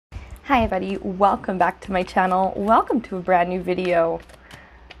Hi everybody, welcome back to my channel. Welcome to a brand new video.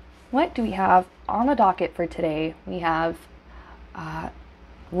 What do we have on the docket for today? We have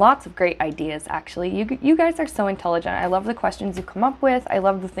lots of great ideas actually. You guys are so intelligent. I love the questions you come up with. I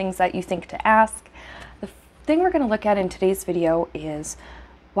love the things that you think to ask. The thing we're going to look at in today's video is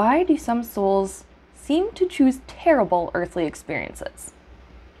why do some souls seem to choose terrible earthly experiences?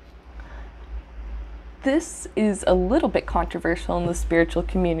 This is a little bit controversial in the spiritual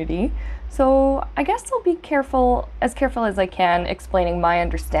community, so I guess I'll be careful as I can explaining my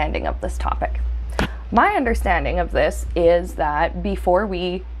understanding of this topic. My understanding of this is that before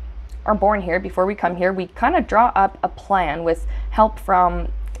we are born here, before we come here, we kind of draw up a plan with help from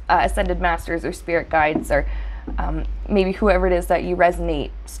ascended masters or spirit guides or maybe whoever it is that you resonate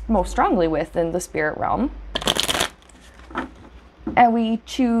most strongly with in the spirit realm. And we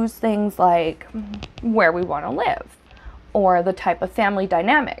choose things like where we want to live, or the type of family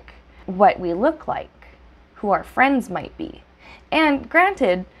dynamic, what we look like, who our friends might be. And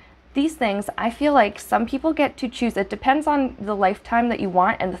granted, these things, I feel like some people get to choose. It depends on the lifetime that you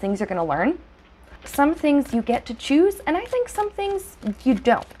want and the things you're going to learn. Some things you get to choose, and I think some things you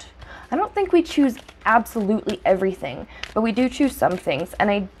don't. I don't think we choose absolutely everything, but we do choose some things.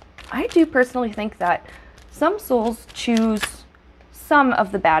 And I do personally think that some souls choose some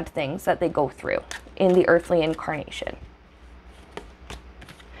of the bad things that they go through in the earthly incarnation.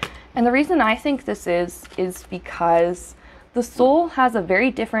 And the reason I think this is because the soul has a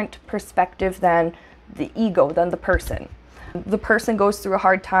very different perspective than the ego, than the person. The person goes through a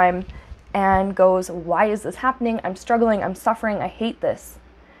hard time and goes, why is this happening? I'm struggling, I'm suffering, I hate this.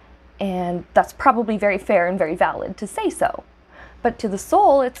 And that's probably very fair and very valid to say so. But to the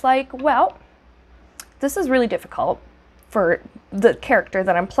soul, it's like, well, this is really difficult for the character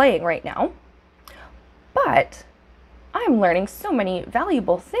that I'm playing right now, but I'm learning so many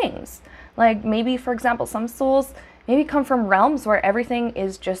valuable things. Like maybe, for example, some souls maybe come from realms where everything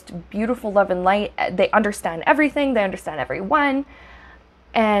is just beautiful love and light. They understand everything, they understand everyone,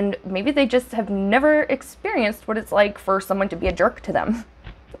 and maybe they just have never experienced what it's like for someone to be a jerk to them.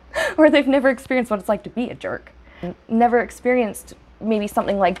 Or they've never experienced what it's like to be a jerk. Never experienced maybe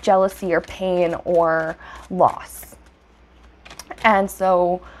something like jealousy or pain or loss. And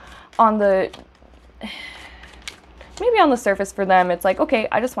so maybe on the surface for them, it's like, okay,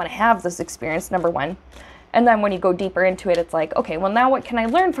 I just want to have this experience, number one. And then when you go deeper into it, it's like, okay, well now what can I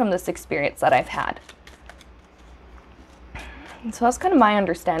learn from this experience that I've had? And so that's kind of my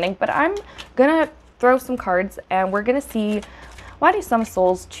understanding, but I'm gonna throw some cards and we're gonna see why do some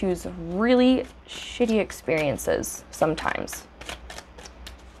souls choose really shitty experiences sometimes.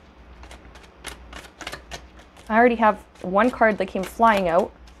 I already have one card that came flying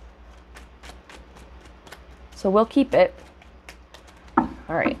out, so we'll keep it. All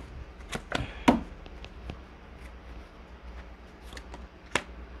right.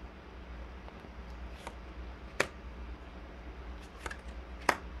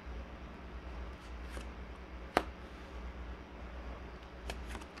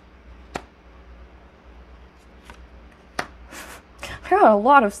 There are a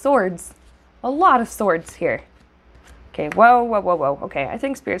lot of swords. A lot of swords here. Okay, whoa. Okay, I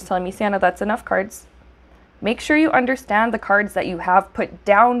think Spirit's telling me, Sienna, that's enough cards. Make sure you understand the cards that you have put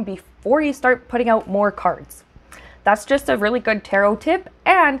down before you start putting out more cards. That's just a really good tarot tip,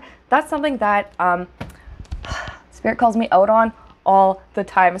 and that's something that Spirit calls me out on all the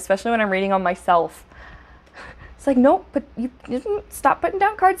time, especially when I'm reading on myself. It's like, nope, but you didn't stop putting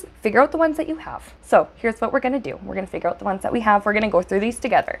down cards. Figure out the ones that you have. So here's what we're going to do. We're going to figure out the ones that we have. We're going to go through these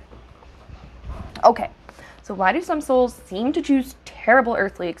together. Okay. So why do some souls seem to choose terrible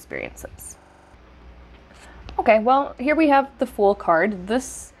earthly experiences? Okay, well, here we have the Fool card.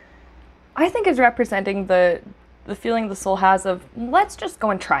 This, I think, is representing the feeling the soul has of, let's just go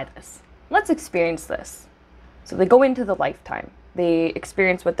and try this. Let's experience this. So they go into the lifetime. They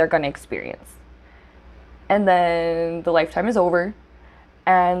experience what they're going to experience. And then the lifetime is over,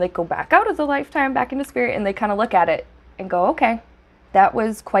 and they go back out of the lifetime, back into spirit, and they kind of look at it and go, okay, that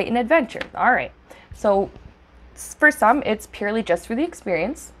was quite an adventure. All right. So for some, it's purely just for the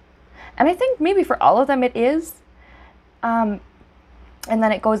experience. And I think maybe for all of them it is. And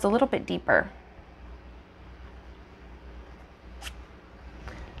then it goes a little bit deeper.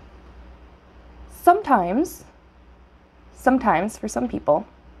 Sometimes for some people,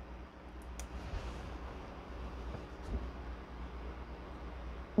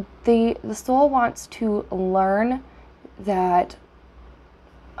 the soul wants to learn that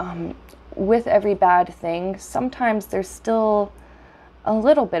with every bad thing, sometimes there's still a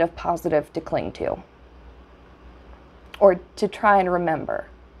little bit of positive to cling to or to try and remember.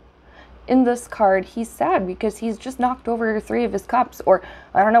 in this card, he's sad because he's just knocked over 3 of his cups, or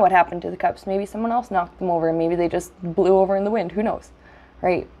I don't know what happened to the cups. Maybe someone else knocked them over, and maybe they just blew over in the wind. Who knows,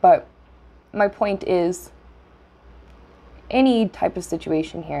 right? But my point is, any type of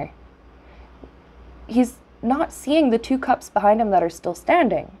situation here, he's not seeing the 2 cups behind him that are still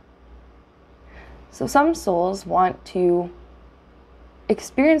standing. So some souls want to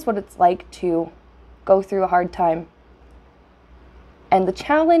experience what it's like to go through a hard time. And the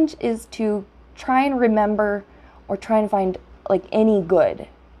challenge is to try and remember or try and find like any good,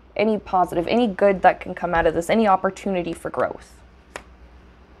 any positive, any good that can come out of this, any opportunity for growth.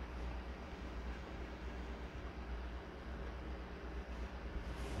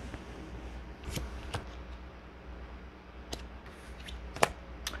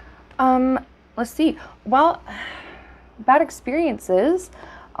 Let's see. Well, bad experiences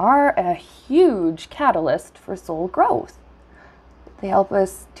are a huge catalyst for soul growth. They help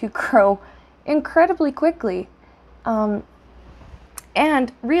us to grow incredibly quickly. And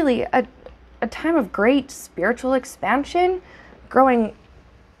really, a time of great spiritual expansion, growing,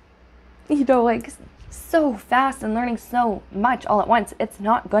 like so fast and learning so much all at once, it's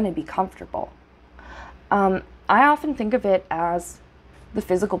not going to be comfortable. I often think of it as the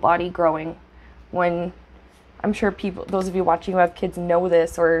physical body growing. When I'm sure people, those of you watching who have kids know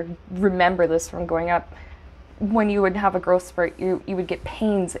this or remember this from growing up, when you would have a growth spurt, you would get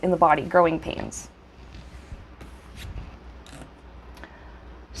pains in the body, growing pains.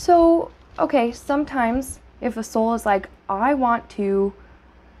 So, okay, sometimes if a soul is like, I want to,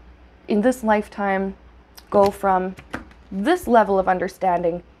 in this lifetime, go from this level of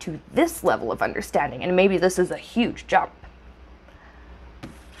understanding to this level of understanding, and maybe this is a huge jump.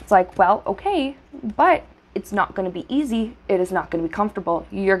 It's like, well, okay, but it's not going to be easy. It is not going to be comfortable.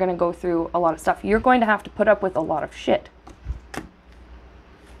 You're going to go through a lot of stuff. You're going to have to put up with a lot of shit.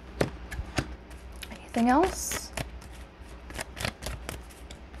 Anything else?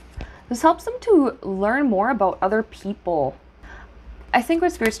 This helps them to learn more about other people. I think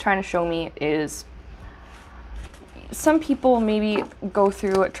what Spirit's trying to show me is some people maybe go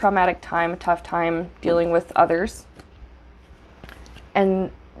through a traumatic time, a tough time dealing with others,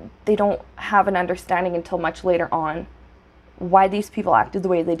 and they don't have an understanding until much later on why these people acted the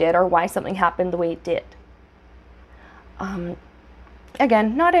way they did or why something happened the way it did.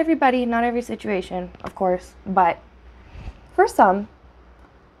 Again, not everybody, not every situation, of course, but for some,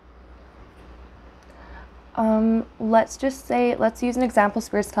 let's just say, let's use an example.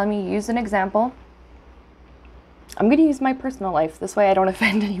 Spirit's telling me use an example. I'm going to use my personal life. This way I don't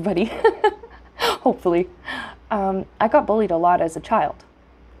offend anybody. Hopefully. I got bullied a lot as a child.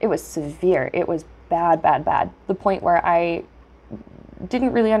 It was severe. It was bad, bad, bad. The point where I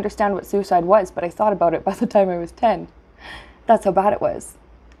didn't really understand what suicide was, but I thought about it by the time I was 10. That's how bad it was.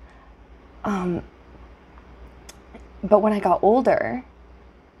 But when I got older,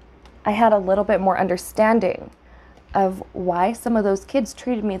 I had a little bit more understanding of why some of those kids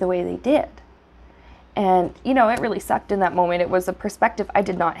treated me the way they did. And, it really sucked in that moment. It was a perspective I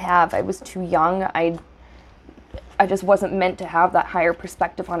did not have. I was too young. I just wasn't meant to have that higher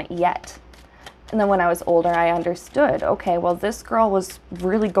perspective on it yet. And then when I was older, I understood, okay, well, this girl was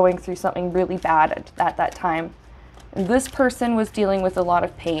really going through something really bad at that time. And this person was dealing with a lot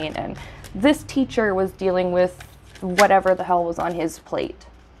of pain, and this teacher was dealing with whatever the hell was on his plate.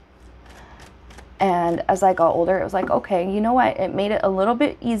 And as I got older, it was like, okay, you know what? It made it a little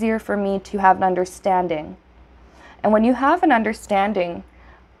bit easier for me to have an understanding. And when you have an understanding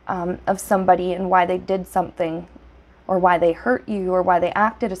of somebody and why they did something, or why they hurt you, or why they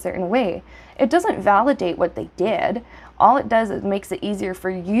acted a certain way, it doesn't validate what they did. All it does is makes it easier for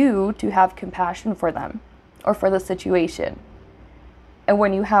you to have compassion for them or for the situation. And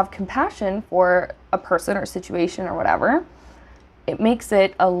when you have compassion for a person or situation or whatever, it makes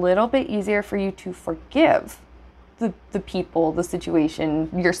it a little bit easier for you to forgive the people, the situation,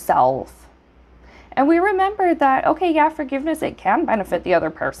 yourself. And we remember that, okay, yeah, forgiveness, it can benefit the other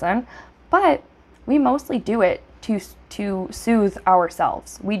person, but we mostly do it to soothe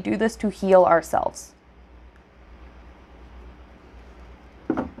ourselves. We do this to heal ourselves.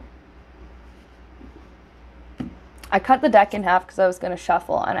 I cut the deck in half because I was going to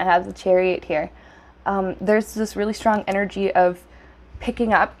shuffle, and I have the Chariot here. There's this really strong energy of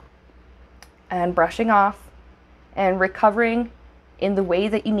picking up and brushing off and recovering in the way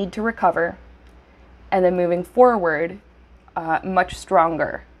that you need to recover, and then moving forward much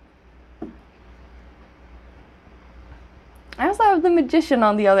stronger. I also have the Magician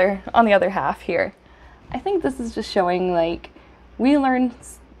on the other half here. I think this is just showing, like,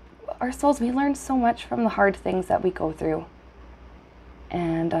 our souls, we learn so much from the hard things that we go through.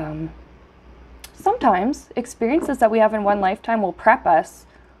 And sometimes experiences that we have in one lifetime will prep us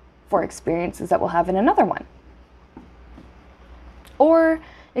for experiences that we'll have in another one. Or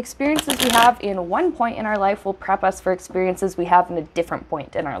experiences we have in one point in our life will prep us for experiences we have in a different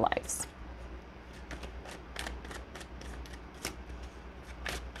point in our lives.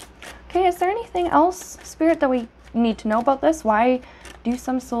 Okay, is there anything else, Spirit, that we need to know about this? Why do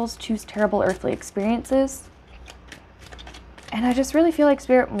some souls choose terrible earthly experiences? And I just really feel like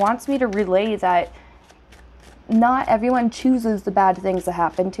Spirit wants me to relay that not everyone chooses the bad things that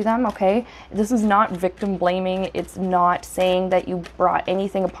happen to them, okay? This is not victim blaming. It's not saying that you brought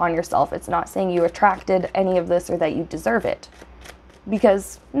anything upon yourself. It's not saying you attracted any of this or that you deserve it.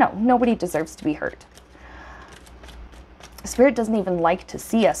 Because, no, nobody deserves to be hurt. Spirit doesn't even like to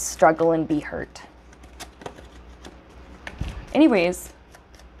see us struggle and be hurt. Anyways,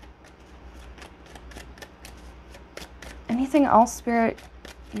 anything else, Spirit,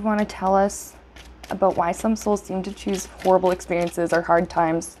 you want to tell us about why some souls seem to choose horrible experiences or hard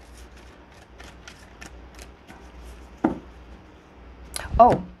times?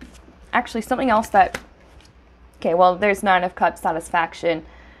 Oh, actually, something else that... Okay, well, there's 9 of Cups, satisfaction.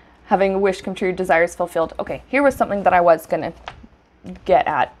 Having a wish come true, desires fulfilled. Okay, here was something that I was going to get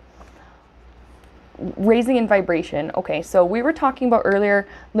at. Raising in vibration. Okay, so we were talking about earlier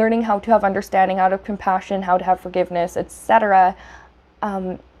learning how to have understanding, how to have compassion, how to have forgiveness, etc.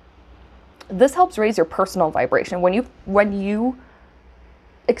 This helps raise your personal vibration. When you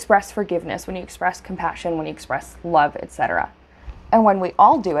express forgiveness, when you express compassion, when you express love, etc. And when we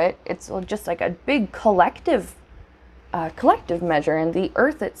all do it, it's just like a big collective measure, and the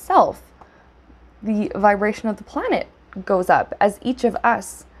earth itself, the vibration of the planet goes up as each of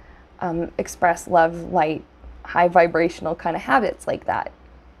us express love, light, high vibrational kind of habits like that.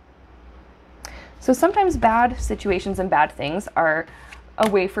 So sometimes bad situations and bad things are a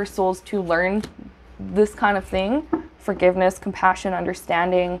way for souls to learn this kind of thing, forgiveness, compassion,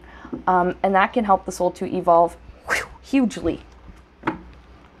 understanding, and that can help the soul to evolve hugely.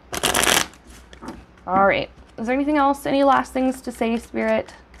 All right. Is there anything else? Any last things to say,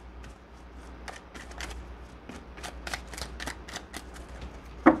 Spirit?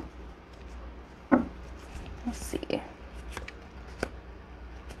 Let's see.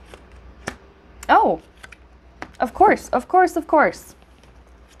 Oh, of course, of course, of course.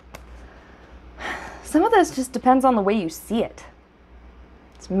 Some of this just depends on the way you see it.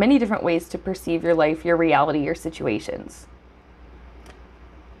 There's many different ways to perceive your life, your reality, your situations.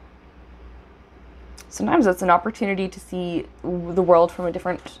 Sometimes it's an opportunity to see the world from a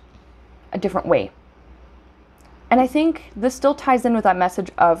different way. And I think this still ties in with that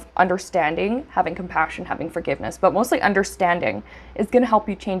message of understanding, having compassion, having forgiveness, but mostly understanding is going to help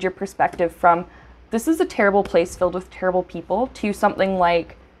you change your perspective from this is a terrible place filled with terrible people to something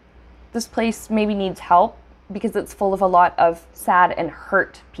like this place maybe needs help because it's full of a lot of sad and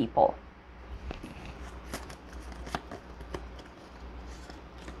hurt people.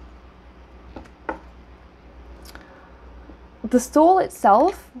 The soul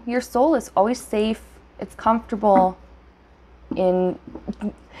itself, your soul is always safe. It's comfortable in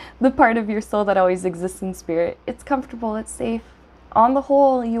the part of your soul that always exists in spirit. It's comfortable, it's safe. On the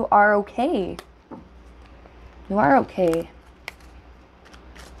whole, you are okay. You are okay.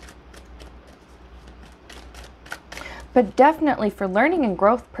 But definitely for learning and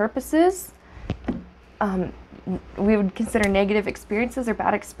growth purposes, we would consider negative experiences or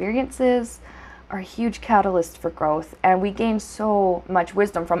bad experiences are a huge catalyst for growth, and we gain so much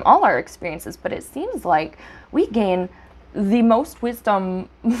wisdom from all our experiences, but it seems like we gain the most wisdom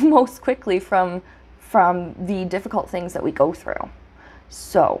most quickly from the difficult things that we go through.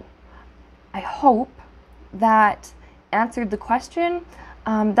 So I hope that answered the question.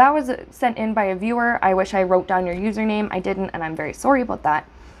 That was sent in by a viewer. I wish I wrote down your username. I didn't, and I'm very sorry about that,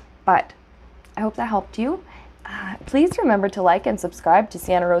 but I hope that helped you. Please remember to like and subscribe to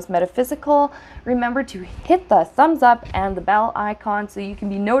Sienna Rose Metaphysical. Remember to hit the thumbs up and the bell icon so you can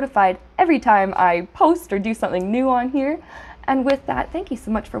be notified every time I post or do something new on here. And with that, thank you so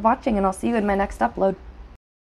much for watching, and I'll see you in my next upload.